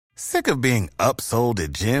Sick of being upsold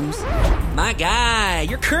at gyms? My guy,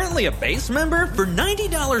 you're currently a base member? For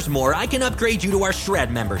 $90 more, I can upgrade you to our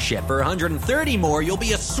Shred membership. For $130 more, you'll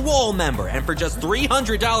be a Swole member. And for just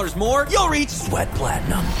 $300 more, you'll reach Sweat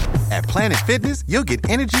Platinum. At Planet Fitness, you'll get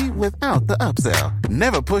energy without the upsell.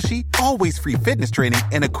 Never pushy, always free fitness training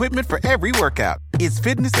and equipment for every workout. It's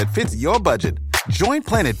fitness that fits your budget. Join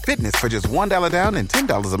Planet Fitness for just $1 down and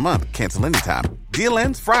 $10 a month. Cancel anytime. Deal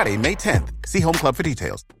ends Friday, May 10th. See Home Club for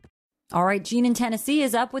details. All right, Gene in Tennessee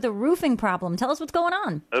is up with a roofing problem. Tell us what's going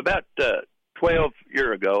on. About 12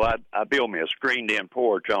 years ago, I built me a screened-in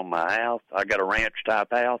porch on my house. I got a ranch-type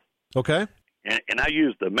house. Okay. And I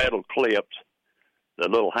used the metal clips, the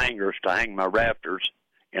little hangers to hang my rafters,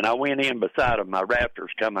 and I went in beside of my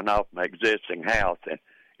rafters coming off my existing house, and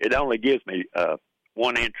it only gives me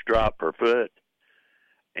 1 inch drop per foot,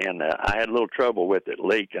 and I had a little trouble with it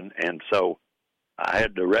leaking, and so I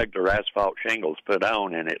had the regular asphalt shingles put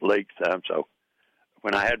on, and it leaked some. So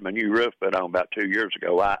when I had my new roof put on about 2 years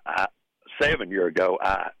ago, 7 years ago,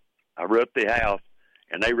 I roofed the house,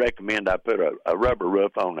 and they recommend I put a rubber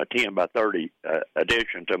roof on a 10 by 30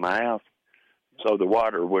 addition to my house so the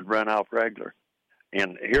water would run off regular.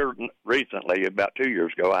 And here recently, about 2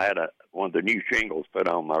 years ago, I had one of the new shingles put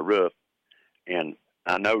on my roof, and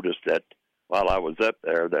I noticed that while I was up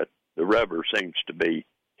there that the rubber seems to be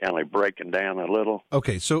kind of breaking down a little.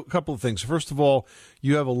 Okay, so a couple of things. First of all,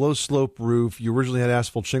 you have a low slope roof. You originally had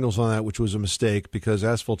asphalt shingles on that, which was a mistake because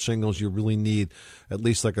asphalt shingles, you really need at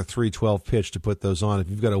least like a 312 pitch to put those on. If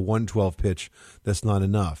you've got a 112 pitch, that's not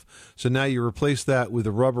enough. So now you replace that with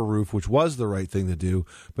a rubber roof, which was the right thing to do,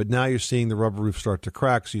 but now you're seeing the rubber roof start to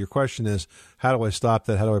crack. So your question is, how do I stop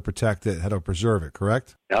that? How do I protect it? How do I preserve it,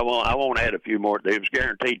 correct? I won't add a few more. It was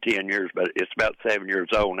guaranteed 10 years, but it's about 7 years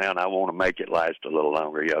old now, and I want to make it last a little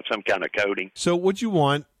longer. Some kind of coating. So what you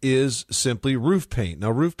want is simply roof paint.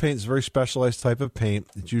 Now, roof paint is a very specialized type of paint.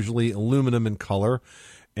 It's usually aluminum in color,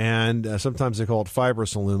 and sometimes they call it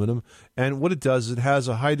fibrous aluminum. And what it does is it has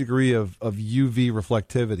a high degree of UV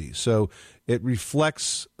reflectivity. So it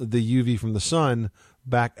reflects the UV from the sun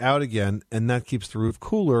back out again, and that keeps the roof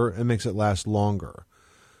cooler and makes it last longer.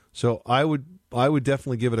 So I would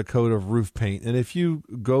definitely give it a coat of roof paint. And if you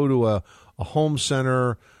go to a home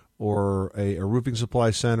center or a roofing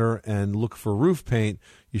supply center and look for roof paint,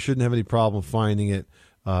 you shouldn't have any problem finding it.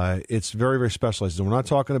 It's very, very specialized. And we're not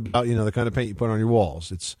talking about, the kind of paint you put on your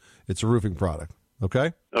walls. It's a roofing product.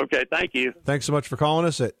 Okay? Okay, thank you. Thanks so much for calling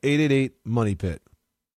us at 888-MONEY-PIT.